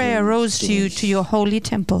my prayer rose to you, to your holy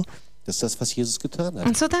temple.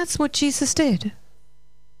 And so that's what Jesus did.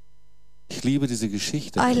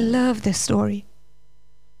 I love this story.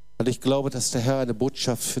 Weil ich glaube, dass der Herr eine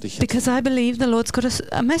Botschaft für dich hat. Because I believe the Lord's got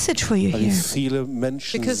a message for you here. Viele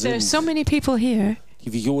Menschen Because there are so many people here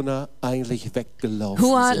die wie Jonah eigentlich weggelaufen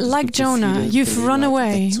who are like Jonah. You've run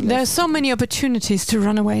away. There are so many opportunities to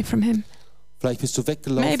run away from him. Vielleicht bist du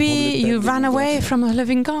weggelaufen Maybe you ran away from a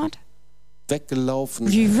living God. Weggelaufen.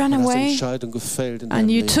 You ran away Entscheidungen gefällt in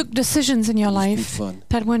and you took decisions in your life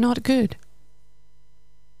that were not good.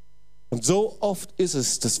 Und so oft ist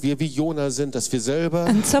es, dass wir wie Jonah sind, dass wir selber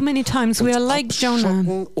and so many times we are like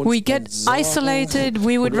Jonah. We get isolated,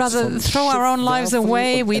 we would rather throw our own lives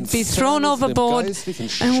away, we'd be thrown overboard,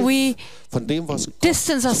 and we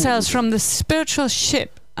distance ourselves from the spiritual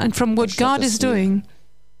ship and from what God is doing,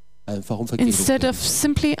 instead of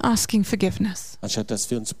simply asking forgiveness,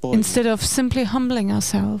 instead of simply humbling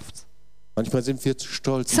ourselves. Manchmal sind wir zu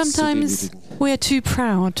stolz, Sometimes we are too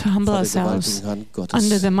proud to humble ourselves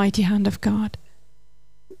under the mighty hand of God.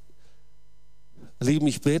 Lieben,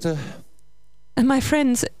 ich bete. And my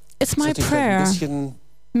friends, it's my prayer.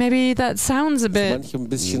 Maybe that sounds a bit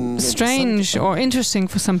strange or interesting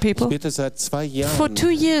for some people. For 2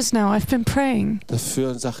 years now, I've been praying.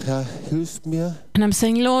 And I'm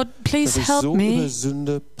saying, Lord, please help me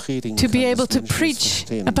to be able to preach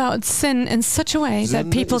about sin in such a way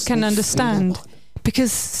that people can understand.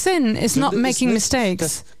 Because sin is not making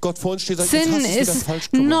mistakes. Sin is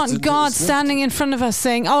not God standing in front of us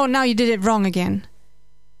saying, oh, now you did it wrong again.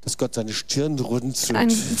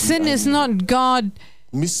 And sin is not God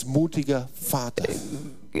missmutiger Vater.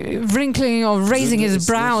 Wrinkling or raising his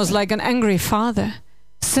brows like an angry father.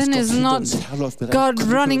 Sin is not God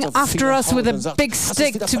running after us with a big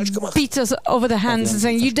stick to beat us over the hands and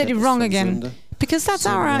saying, you did it wrong again. Because that's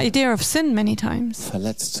our idea of sin many times.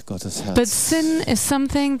 But sin is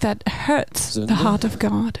something that hurts the heart of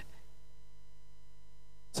God.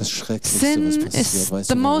 Sin is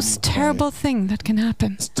the most terrible thing that can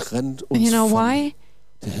happen. And you know why?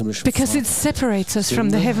 Because it separates us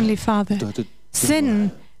from the Heavenly Father.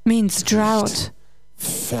 Sin means drought,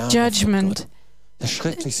 judgment,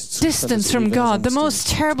 distance from God, the most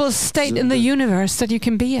terrible state in the universe that you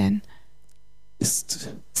can be in.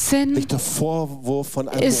 Sin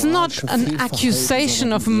is not an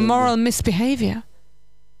accusation of moral misbehavior,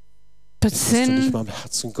 but sin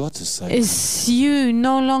is you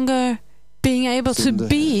no longer being able to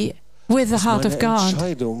be with the heart of God.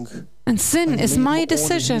 And sin is my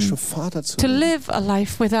decision to live a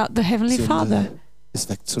life without the Heavenly Father.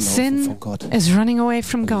 Sin is running away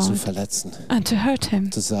from God and to hurt Him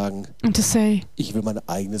and to say,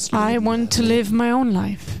 I want to live my own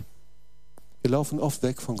life.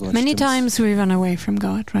 Many times we run away from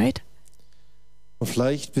God, right?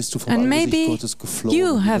 And maybe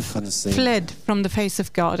you have fled from the face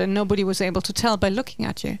of God and nobody was able to tell by looking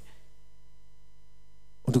at you.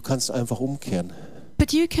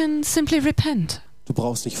 But you can simply repent.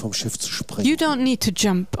 You don't need to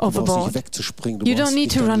jump overboard. You don't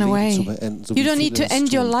need to run away. You don't need to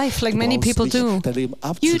end your life like many people do.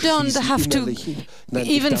 You don't have to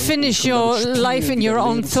even finish your life in your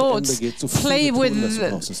own thoughts. Play with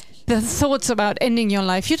the thoughts about ending your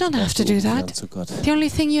life. You don't have to do that. The only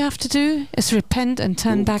thing you have to do is repent and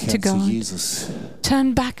turn back to God.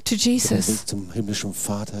 Turn back to Jesus,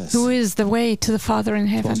 who is the way to the Father in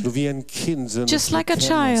heaven. Just like a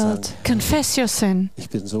child, confess your sin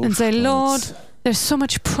and say, Lord, there's so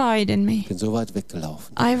much pride in me.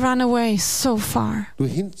 I ran away so far.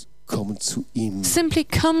 Simply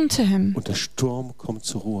come to Him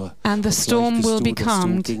and the storm will be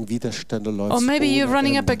calmed. Or maybe you're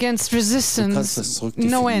running up against resistance,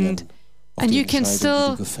 no end, and you can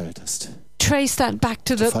still trace that back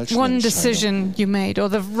to the one decision you made or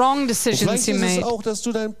the wrong decisions you made.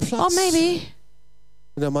 Or maybe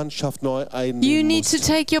you need to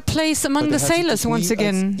take your place among the sailors once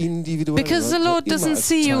again, because the Lord doesn't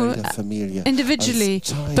see you individually,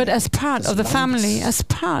 but as part of the family, as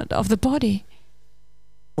part of the body.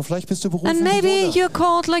 And maybe you're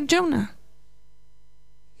called like Jonah.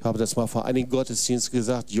 I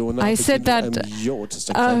said that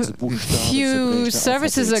a few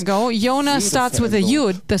services ago. Jonah starts with a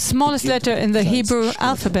Yud, the smallest letter in the Hebrew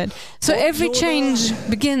alphabet. So every change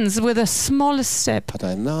begins with the smallest step.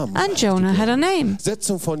 And Jonah had a name.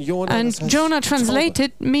 And Jonah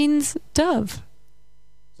translated means dove.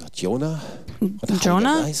 Jonah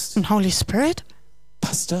and Holy Spirit?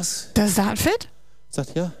 Does that fit?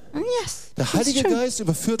 Yes, that's true.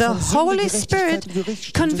 The Holy Spirit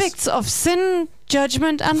convicts of sin,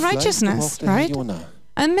 judgment, and righteousness, right?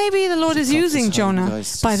 And maybe the Lord is using Jonah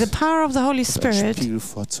by the power of the Holy Spirit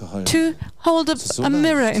to hold up a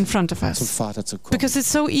mirror in front of us, because it's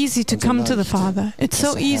so easy to come to the Father. It's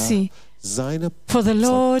so easy for the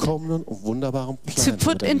Lord to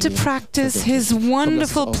put into practice His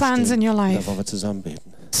wonderful plans in your life.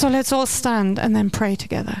 So let's all stand and then pray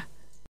together.